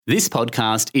This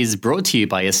podcast is brought to you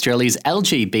by Australia's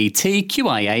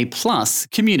LGBTQIA+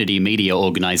 community media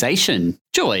organisation,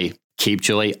 Joy. Keep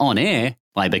Joy on air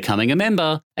by becoming a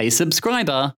member, a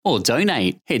subscriber, or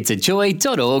donate. Head to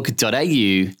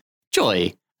joy.org.au.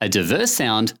 Joy, a diverse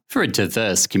sound for a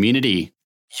diverse community.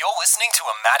 You're listening to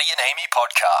a Maddie and Amy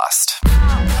podcast.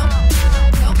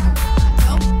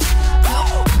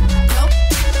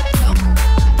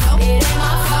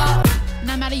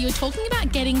 Now, Maddie, you were talking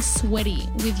about getting sweaty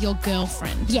with your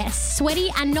girlfriend. Yes, sweaty,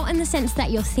 and not in the sense that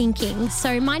you're thinking.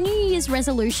 So my New Year's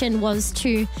resolution was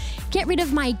to get rid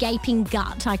of my gaping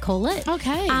gut, I call it.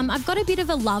 Okay. I've got a bit of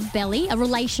a love belly, a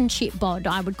relationship bod,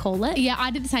 I would call it. Yeah,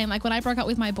 I did the same. Like when I broke up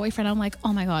with my boyfriend, I'm like,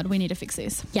 oh my God, we need to fix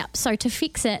this. Yep. So to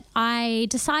fix it, I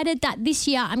decided that this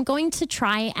year I'm going to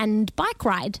try and bike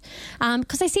ride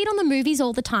because I see it on the movies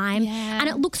all the time and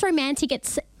it looks romantic.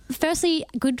 It's firstly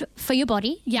good for your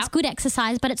body. Yeah. It's good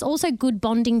exercise, but it's also good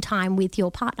bonding time with your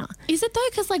partner. Is it though?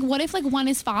 Because like what if like one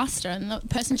is faster and the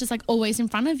person's just like always in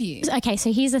front of you? Okay,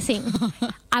 so here's the thing.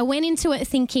 I went into it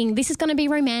thinking this is going to be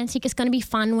romantic. It's going to be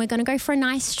fun. We're going to go for a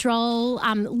nice stroll.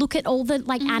 Look at all the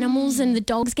like animals and the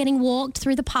dogs getting walked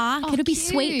through the park. Oh, It'll be cute.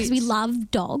 sweet because we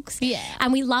love dogs. Yeah.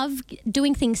 And we love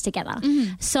doing things together.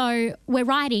 So we're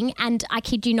riding and I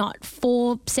kid you not,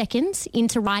 4 seconds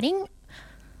into riding,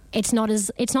 it's not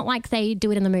like they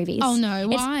do it in the movies. Oh, no.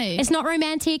 Why? It's not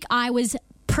romantic. I was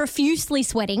profusely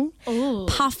sweating,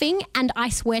 puffing, and I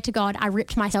swear to God, I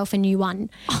ripped myself a new one.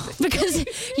 Because,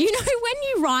 you know, when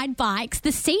you ride bikes,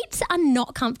 the seats are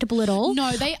not comfortable at all.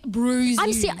 No, they bruise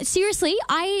you. Seriously,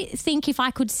 I think if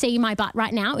I could see my butt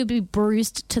right now, it would be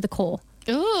bruised to the core.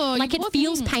 Oh, Like it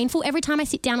feels painful. Every time I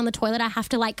sit down on the toilet, I have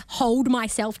to like hold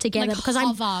myself together Like because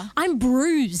hover. I'm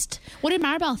bruised. What did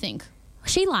Maribel think?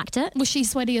 She liked it. Was she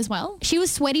sweaty as well? She was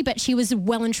sweaty, but she was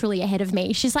well and truly ahead of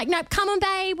me. She's like, nope, come on,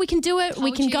 babe. We can do it. We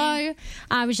Told can you. go.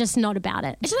 I was just not about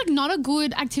it. It's just like not a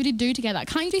good activity to do together.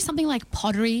 Can't you do something like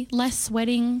pottery, less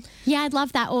sweating? Yeah, I'd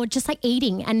love that. Or just like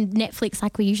eating and Netflix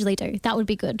like we usually do. That would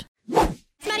be good.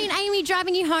 It's Maddie and Amy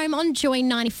driving you home on Joy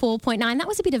 94.9. That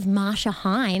was a bit of Marsha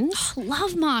Hines.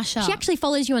 Love Marsha. She actually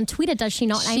follows you on Twitter, does she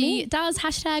not, Amy? She does.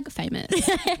 #famous.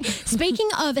 Speaking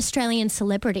of Australian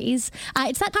celebrities,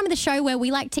 it's that time of the show where we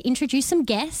like to introduce some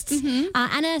guests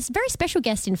and a very special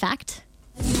guest, in fact.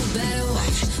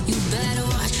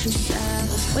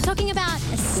 We're talking about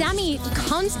Sammy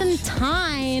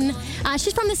Constantine.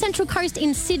 She's from the Central Coast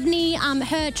in Sydney.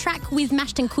 Her track with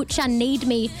Mashton Kutcher, Need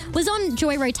Me, was on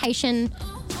Joy Rotation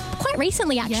quite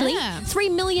recently, actually. Yeah. 3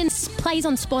 million plays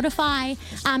on Spotify.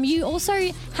 You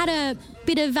also had a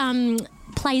bit of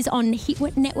plays on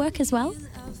Hit Network as well.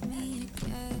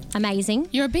 Amazing.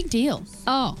 You're a big deal.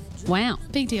 Oh, wow.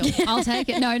 Big deal. I'll take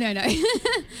it. No.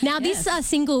 Now, this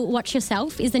single, Watch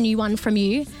Yourself, is the new one from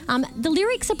you. The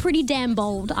lyrics are pretty damn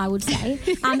bold, I would say.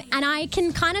 And I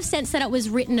can kind of sense that it was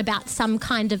written about some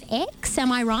kind of ex. Am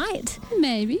I right?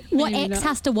 Maybe. What maybe ex not.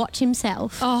 has to watch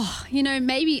himself? Oh,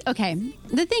 maybe. Okay.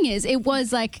 The thing is, it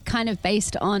was like kind of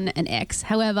based on an ex.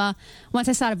 However, once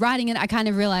I started writing it, I kind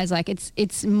of realized like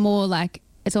it's more like,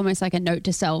 it's almost like a note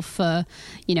to self for,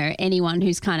 anyone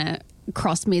who's kind of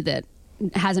crossed me that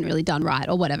hasn't really done right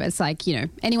or whatever. It's like,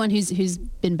 anyone who's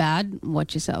been bad,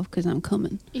 watch yourself because I'm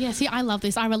coming. Yeah, see, I love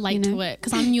this. I relate to it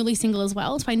because I'm newly single as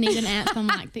well, so I need an anthem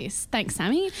like this. Thanks,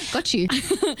 Sammy. Got you.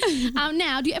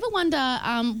 Now, do you ever wonder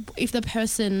if the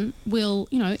person will,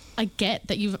 get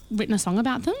that you've written a song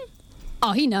about them?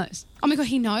 Oh, he knows. Oh my God,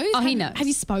 he knows? Oh, he knows. Have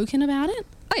you spoken about it?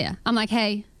 Oh, yeah. I'm like,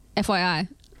 hey, FYI.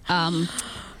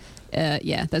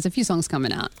 Yeah, there's a few songs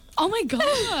coming out. Oh my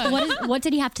God. What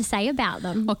did he have to say about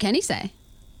them? What can he say?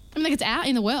 I mean, like it's out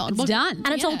in the world. It's done.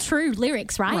 And it's all true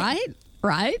lyrics, right?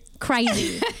 Right?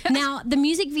 Crazy. Now, the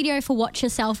music video for Watch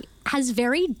Yourself has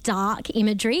very dark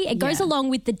imagery. It goes along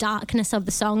with the darkness of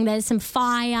the song. There's some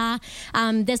fire.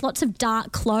 There's lots of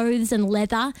dark clothes and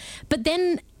leather. But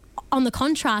then on the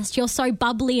contrast, you're so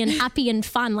bubbly and happy and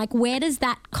fun. Like, where does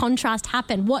that contrast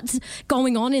happen? What's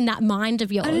going on in that mind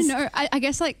of yours? I don't know. I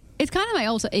guess like it's kind of my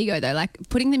alter ego though. Like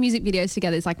putting the music videos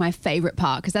together is like my favorite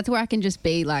part because that's where I can just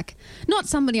be like not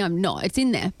somebody I'm not. It's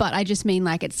in there, but I just mean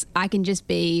like I can just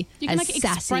be You can as like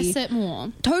sassy. express it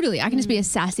more. Totally. I can just be as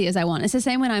sassy as I want. It's the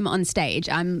same when I'm on stage.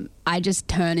 I just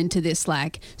turn into this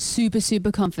like super,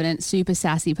 super confident, super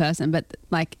sassy person. But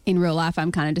like in real life,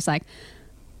 I'm kind of just like,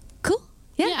 cool.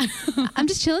 Yeah. I'm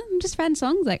just chilling. I'm just writing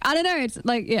songs. Like, I don't know. It's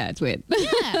like, yeah, it's weird.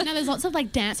 Yeah. No, there's lots of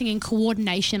like dancing and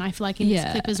coordination, I feel like, in this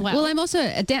clip as well. Well, I'm also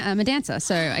I'm a dancer,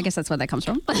 so I guess that's where that comes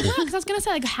from. Because I was going to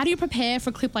say, like, how do you prepare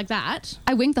for a clip like that?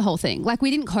 I winged the whole thing. Like,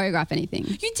 we didn't choreograph anything.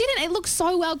 You didn't. It looks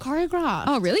so well choreographed.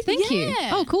 Oh, really? Thank you.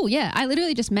 Oh, cool. Yeah. I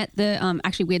literally just met the,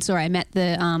 actually weird story. I met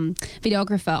the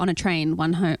videographer on a train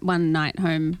one night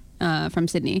home from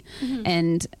Sydney.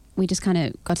 And we just kind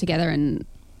of got together and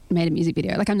made a music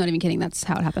video. Like, I'm not even kidding. That's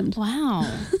how it happened. Wow.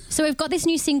 So we've got this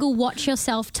new single, Watch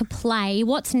Yourself, to play.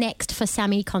 What's next for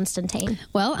Sammy Constantine?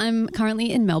 Well, I'm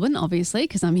currently in Melbourne, obviously,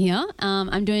 because I'm here.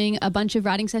 I'm doing a bunch of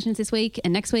writing sessions this week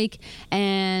and next week,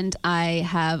 and I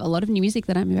have a lot of new music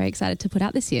that I'm very excited to put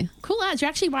out this year. Cool lads. You're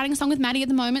actually writing a song with Maddie at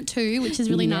the moment too, which is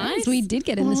really nice. We did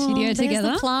get in the studio together.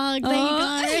 There's the plug.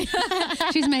 There you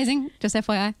go. She's amazing. Just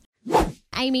FYI.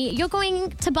 Amy, you're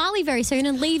going to Bali very soon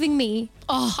and leaving me.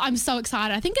 Oh, I'm so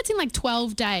excited. I think it's in like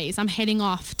 12 days I'm heading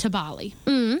off to Bali.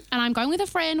 And I'm going with a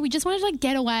friend. We just wanted to like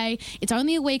get away. It's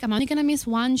only a week. I'm only going to miss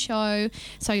one show,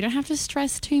 so you don't have to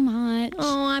stress too much.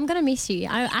 Oh, I'm going to miss you.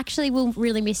 I actually will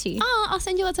really miss you. Oh, I'll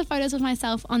send you lots of photos of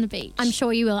myself on the beach. I'm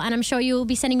sure you will. And I'm sure you will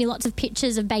be sending me lots of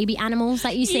pictures of baby animals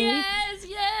that you see.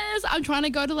 Yes. I'm trying to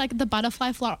go to like the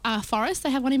butterfly forest. They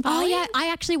have one in Bali. Oh, yeah.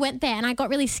 I actually went there and I got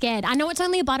really scared. I know it's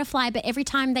only a butterfly, but every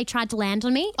time they tried to land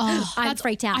on me, I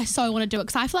freaked out. I so want to do it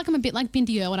because I feel like I'm a bit like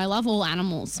Bindi Irwin. I love all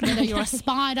animals. Whether you're a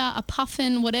spider, a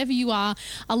puffin, whatever you are,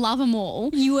 I love them all.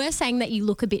 You were saying that you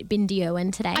look a bit Bindi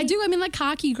Irwin today. I do. I'm in like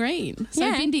khaki green. So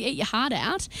Yeah. Bindi, eat your heart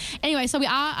out. Anyway, so we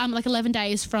are like 11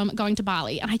 days from going to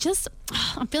Bali, and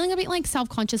I'm feeling a bit like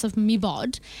self-conscious of me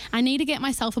bod. I need to get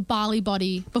myself a Bali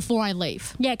body before I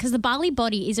leave. Yeah, because the Bali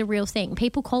body is a real thing.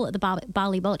 People call it the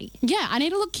Bali body. Yeah, I need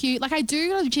to look cute. Like, I do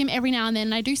go to the gym every now and then,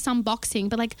 and I do some boxing,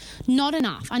 but like not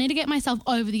enough. I need to get myself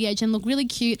over the edge and look really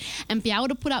cute and be able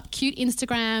to put up cute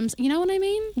Instagrams. You know what I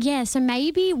mean? Yeah, so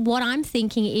maybe what I'm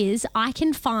thinking is I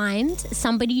can find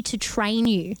somebody to train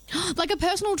you. Like a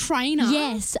personal trainer.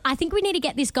 Yes, I think we need to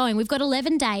get this going. We've got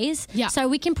 11 days, Yeah. so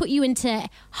we can put you into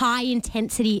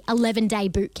high-intensity 11-day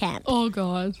boot camp. Oh,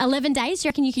 God. 11 days? Do you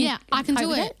reckon you can Yeah, I can cope do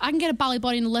with it. I can get a Bali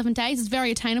body in 11 days. It's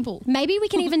very attainable. Maybe we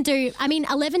can even do,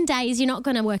 11 days, you're not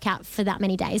going to work out for that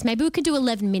many days. Maybe we could do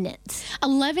 11 minutes.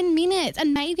 11 minutes.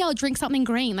 And maybe I'll drink something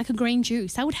green, like a green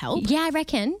juice. That would help. Yeah, I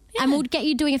reckon. Yeah. And we'll get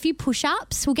you doing a few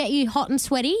push-ups. We'll get you hot and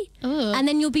sweaty. Ugh. And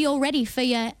then you'll be all ready for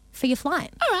your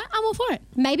flight. All right, I'm all for it.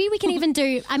 Maybe we can even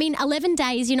do, 11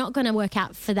 days, you're not going to work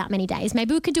out for that many days.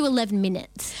 Maybe we could do 11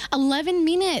 minutes. 11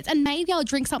 minutes. And maybe I'll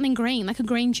drink something green, like a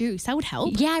green juice. That would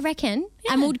help. Yeah, I reckon.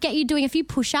 Yeah. And we'll get you doing a few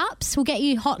push-ups. We'll get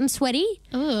you hot and sweaty.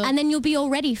 Ugh. And then you'll be all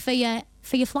ready for your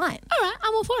flight. All right,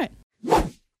 I'm all for it.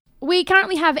 We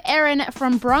currently have Erin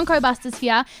from Bronco Busters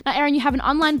here. Now, Erin, you have an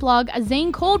online blog, a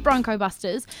zine called Bronco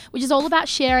Busters, which is all about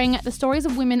sharing the stories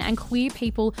of women and queer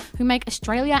people who make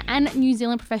Australia and New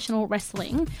Zealand professional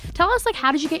wrestling. Tell us,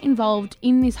 how did you get involved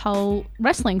in this whole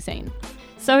wrestling scene?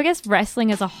 So I guess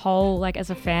wrestling as a whole,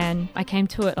 as a fan, I came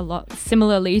to it a lot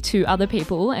similarly to other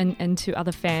people and to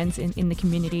other fans in the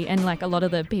community and a lot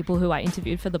of the people who I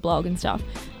interviewed for the blog and stuff.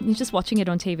 You're just watching it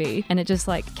on TV and it just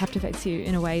captivates you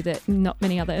in a way that not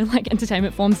many other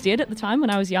entertainment forms did at the time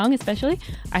when I was young especially.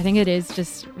 I think it is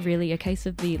just really a case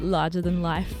of the larger than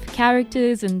life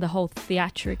characters and the whole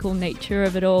theatrical nature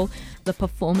of it all. The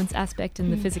performance aspect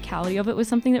and the physicality of it was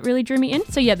something that really drew me in.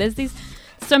 So yeah, there's these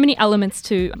so many elements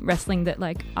to wrestling that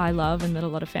I love and that a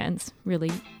lot of fans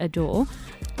really adore.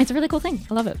 It's a really cool thing.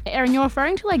 I love it. Erin, you're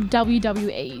referring to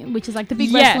WWE, which is the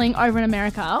big wrestling over in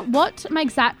America. What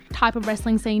makes that type of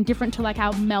wrestling scene different to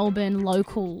our Melbourne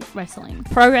local wrestling?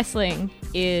 Pro wrestling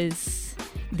is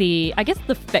the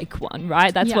fake one,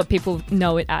 right? That's what people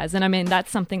know it as. And that's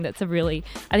something that's I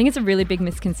think it's a really big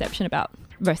misconception about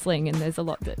wrestling, and there's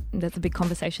a big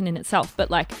conversation in itself. But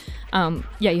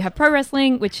you have pro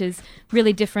wrestling, which is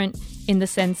really different in the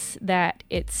sense that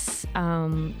it's a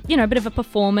bit of a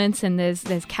performance, and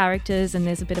there's characters, and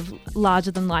there's a bit of larger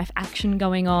than life action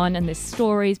going on, and there's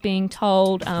stories being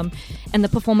told, and the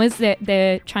performers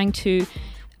they're trying to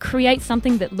create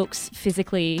something that looks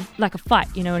physically like a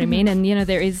fight, you know what I mean? And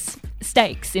there is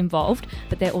stakes involved,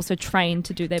 but they're also trained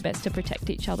to do their best to protect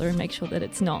each other and make sure that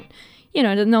it's not,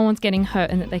 that no one's getting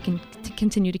hurt and that they can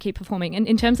continue to keep performing. And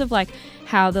in terms of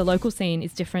how the local scene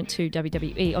is different to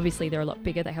WWE, obviously they're a lot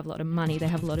bigger, they have a lot of money, they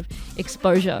have a lot of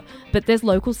exposure, but there's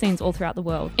local scenes all throughout the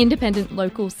world. Independent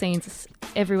local scenes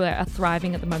everywhere are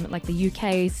thriving at the moment. Like the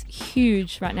UK is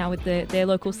huge right now with their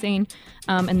local scene.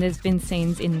 And there's been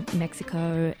scenes in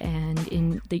Mexico and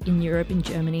in Europe, in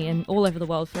Germany, and all over the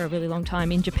world for a really long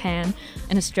time. In Japan,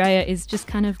 and Australia is just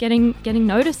kind of getting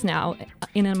noticed now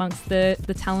in amongst the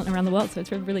talent around the world. So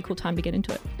it's a really cool time to get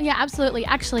into it. Yeah, absolutely.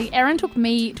 Actually, Erin took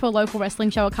me to a local wrestling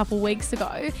show a couple of weeks ago.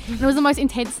 And it was the most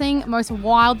intense thing, most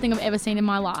wild thing I've ever seen in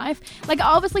my life. Like,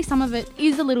 obviously some of it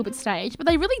is a little bit staged, but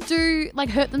they really do like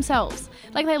hurt themselves.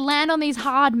 Like, they land on these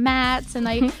hard mats and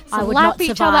they I would slap not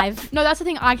each survive. other. No, that's the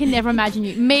thing. I can never imagine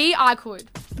you. Me, I could,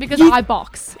 because I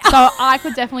box. So I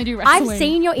could definitely do wrestling. I've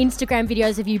seen your Instagram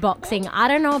videos of you boxing. I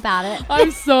don't know about it.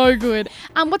 I'm so good.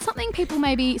 What's something people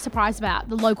may be surprised about,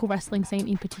 the local wrestling scene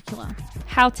in particular?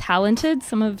 How talented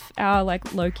some of our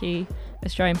like low-key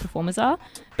Australian performers are.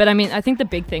 But I mean, I think the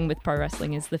big thing with pro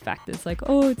wrestling is the fact that it's like,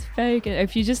 oh, it's fake.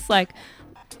 If you just like,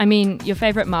 I mean, your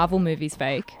favorite Marvel movie's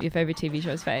fake, your favorite TV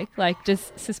show's fake. Like,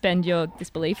 just suspend your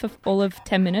disbelief for all of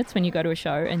 10 minutes when you go to a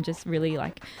show and just really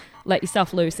like let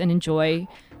yourself loose and enjoy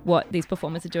what these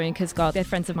performers are doing, because God, they're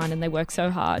friends of mine and they work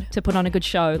so hard to put on a good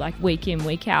show like week in,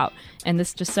 week out. And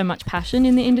there's just so much passion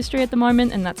in the industry at the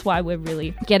moment, and that's why we're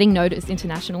really getting noticed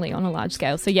internationally on a large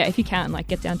scale. So yeah, if you can, like,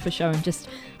 get down to a show and just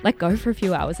like go for a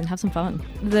few hours and have some fun.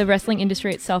 The wrestling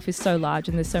industry itself is so large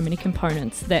and there's so many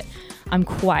components that I'm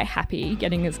quite happy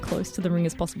getting as close to the ring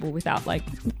as possible without like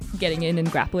getting in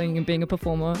and grappling and being a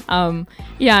performer.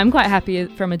 Yeah, I'm quite happy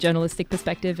from a journalistic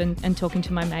perspective and talking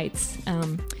to my mates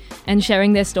and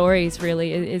sharing their stories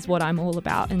really is what I'm all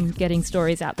about, and getting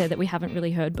stories out there that we haven't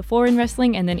really heard before in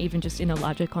wrestling, and then even just in a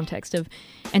larger context of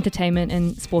entertainment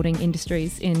and sporting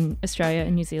industries in Australia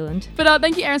and New Zealand. But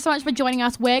thank you, Erin, so much for joining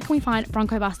us. Where can we find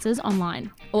Bronco Busters online?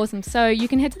 Awesome. So you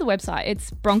can head to the website. It's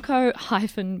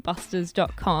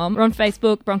bronco-busters.com. We're on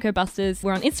Facebook, Bronco Busters.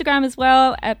 We're on Instagram as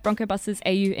well at Bronco Busters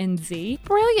AUNZ.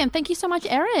 Brilliant. Thank you so much,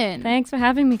 Erin. Thanks for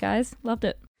having me, guys. Loved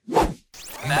it.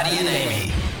 Maddie and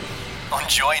Amy on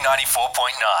Joy 94.9.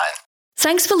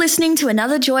 Thanks for listening to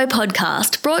another Joy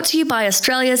podcast brought to you by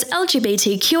Australia's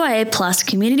LGBTQIA+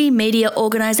 community media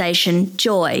organisation,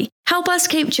 Joy. Help us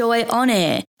keep Joy on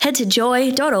air. Head to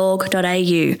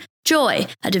joy.org.au. Joy,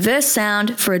 a diverse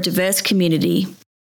sound for a diverse community.